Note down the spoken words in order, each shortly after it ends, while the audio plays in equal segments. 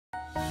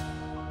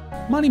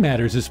Money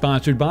Matters is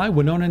sponsored by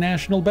Winona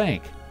National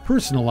Bank.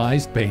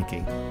 Personalized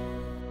banking.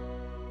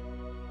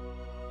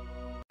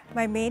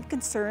 My main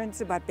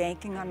concerns about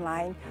banking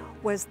online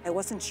was I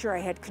wasn't sure I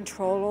had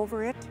control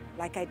over it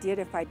like I did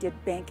if I did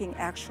banking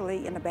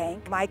actually in a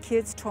bank. My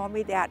kids told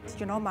me that,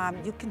 you know, Mom,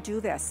 you can do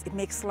this. It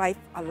makes life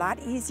a lot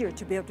easier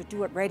to be able to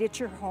do it right at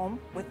your home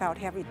without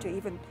having to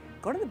even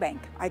go to the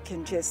bank. I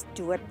can just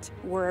do it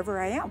wherever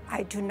I am.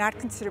 I do not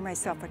consider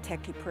myself a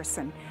techie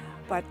person,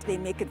 but they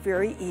make it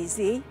very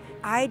easy.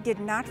 I did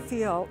not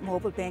feel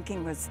mobile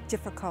banking was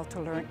difficult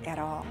to learn at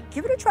all.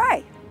 Give it a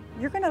try.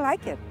 You're going to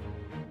like it.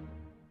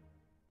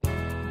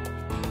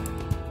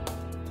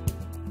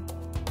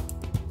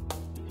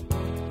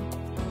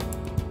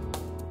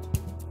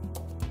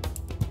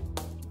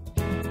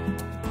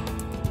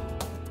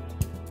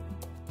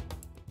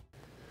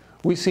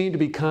 We seem to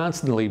be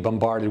constantly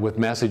bombarded with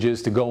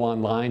messages to go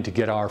online to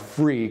get our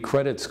free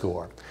credit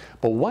score.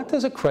 But what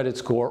does a credit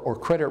score or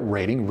credit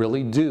rating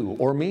really do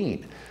or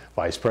mean?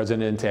 Vice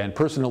President and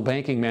Personal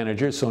Banking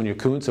Manager Sonia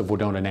Kuntz of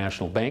Winona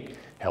National Bank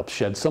helps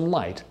shed some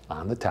light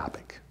on the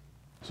topic.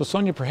 So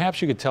Sonia,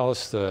 perhaps you could tell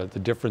us the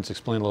difference,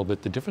 explain a little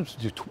bit, the difference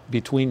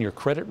between your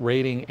credit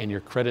rating and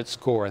your credit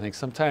score. I think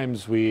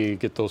sometimes we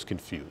get those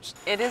confused.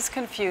 It is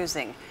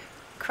confusing.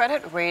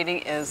 Credit rating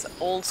is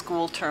old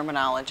school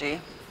terminology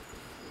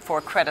for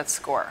credit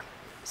score.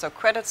 So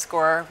credit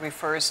score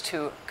refers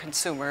to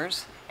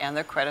consumers and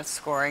their credit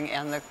scoring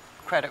and their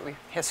credit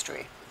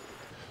history.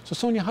 So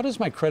Sonia, how does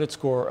my credit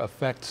score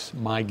affect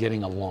my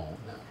getting a loan?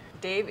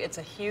 Dave, it's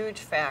a huge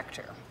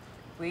factor.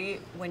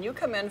 When you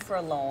come in for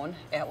a loan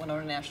at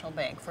Winona National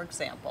Bank, for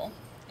example,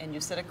 and you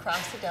sit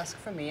across the desk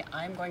from me,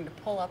 I'm going to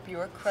pull up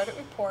your credit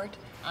report.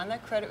 On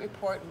that credit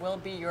report will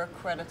be your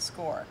credit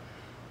score.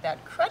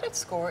 That credit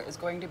score is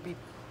going to be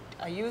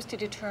used to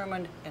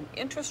determine an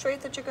interest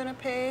rate that you're going to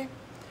pay,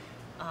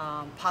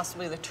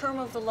 possibly the term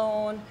of the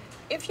loan.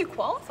 If you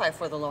qualify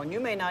for the loan,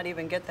 you may not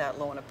even get that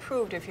loan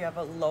approved if you have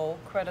a low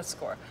credit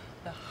score.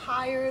 The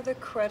higher the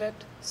credit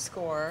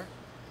score,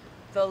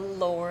 the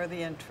lower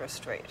the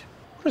interest rate.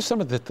 What are some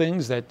of the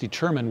things that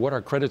determine what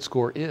our credit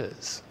score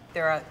is?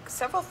 There are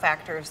several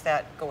factors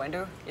that go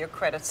into your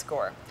credit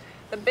score.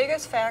 The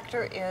biggest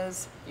factor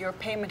is your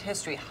payment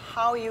history,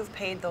 how you've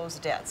paid those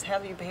debts.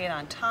 Have you paid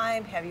on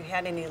time? Have you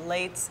had any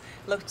lates?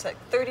 Looks like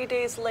 30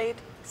 days late,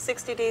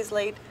 60 days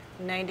late,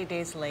 90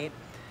 days late.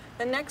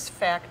 The next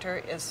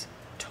factor is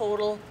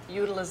total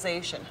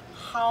utilization.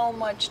 How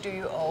much do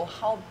you owe?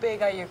 How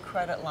big are your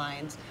credit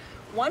lines?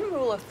 One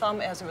rule of thumb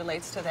as it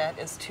relates to that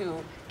is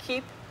to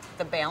keep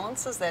the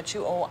balances that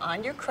you owe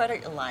on your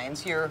credit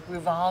lines, your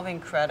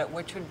revolving credit,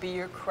 which would be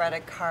your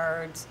credit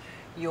cards,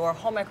 your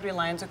home equity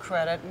lines of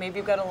credit, maybe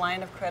you've got a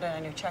line of credit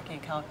on your checking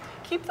account.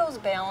 Keep those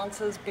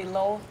balances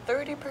below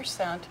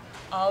 30%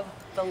 of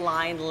the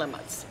line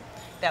limits.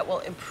 That will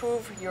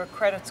improve your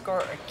credit score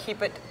or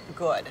keep it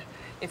good.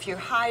 If you're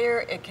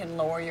higher, it can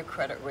lower your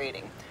credit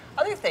rating.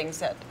 Other things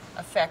that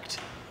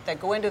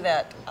go into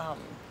that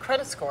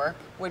credit score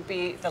would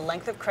be the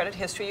length of credit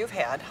history you've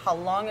had. How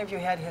long have you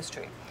had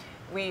history?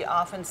 We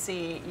often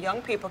see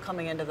young people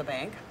coming into the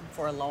bank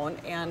for a loan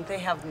and they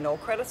have no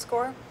credit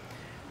score,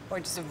 or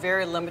just a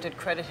very limited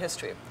credit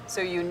history. So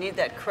you need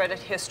that credit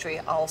history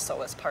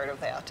also as part of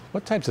that.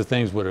 What types of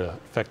things would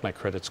affect my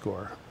credit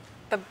score?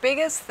 The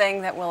biggest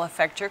thing that will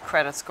affect your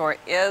credit score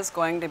is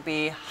going to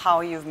be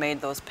how you've made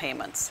those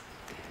payments.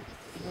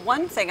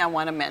 One thing I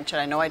want to mention,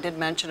 I know I did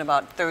mention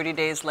about 30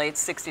 days late,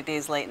 60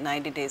 days late,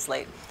 90 days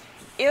late.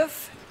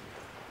 If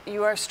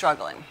you are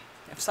struggling,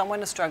 if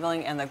someone is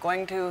struggling and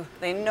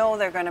they know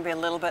they're going to be a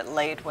little bit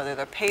late, whether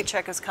their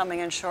paycheck is coming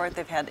in short,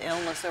 they've had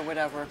illness or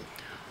whatever,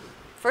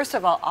 first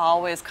of all,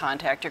 always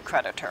contact your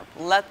creditor.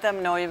 Let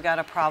them know you've got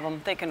a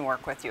problem. They can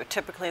work with you.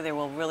 Typically, they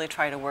will really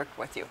try to work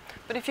with you.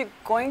 But if you're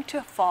going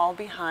to fall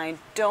behind,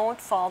 don't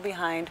fall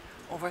behind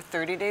over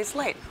 30 days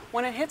late.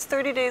 When it hits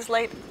 30 days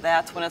late,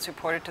 that's when it's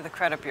reported to the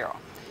credit bureau.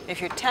 If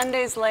you're 10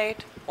 days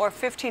late or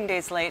 15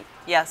 days late,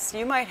 yes,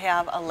 you might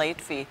have a late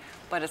fee,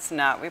 but it's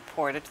not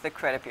reported to the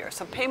credit bureau.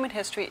 So payment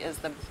history is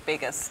the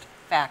biggest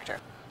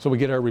factor. So we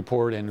get our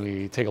report and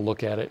we take a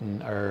look at it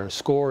and our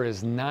score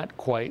is not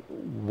quite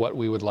what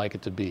we would like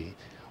it to be.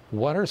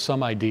 What are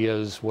some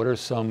ideas, what are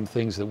some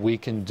things that we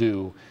can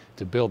do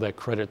to build that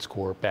credit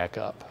score back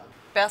up?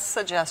 Best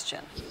suggestion,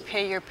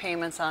 pay your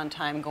payments on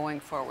time going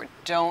forward.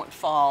 Don't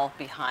fall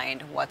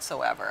behind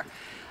whatsoever.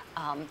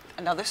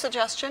 Another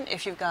suggestion,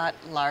 if you've got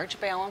large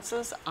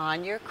balances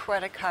on your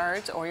credit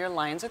cards or your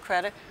lines of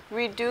credit,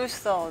 reduce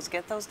those.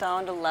 Get those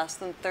down to less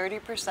than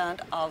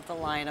 30% of the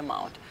line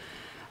amount.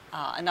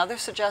 Another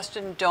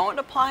suggestion, don't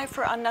apply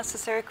for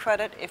unnecessary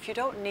credit. If you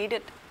don't need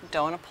it,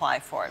 don't apply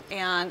for it.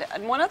 And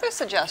one other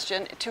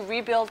suggestion, to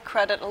rebuild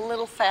credit a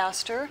little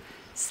faster,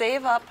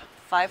 save up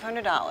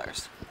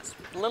 $500. As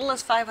little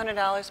as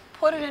 $500,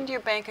 put it into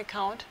your bank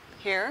account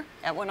here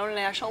at Winona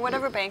National,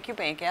 whatever bank you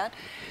bank at,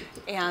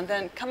 and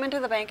then come into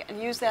the bank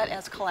and use that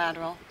as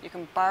collateral. You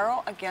can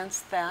borrow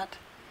against that.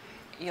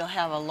 You'll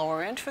have a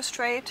lower interest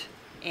rate,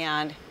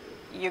 and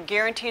you're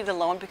guaranteed the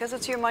loan because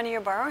it's your money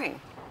you're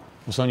borrowing.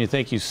 Well, Sonia,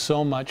 thank you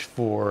so much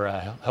for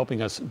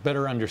helping us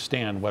better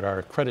understand what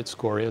our credit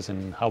score is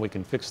and how we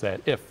can fix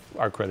that if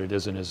our credit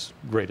isn't as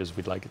great as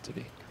we'd like it to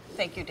be.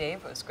 Thank you, Dave.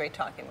 It was great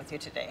talking with you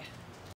today.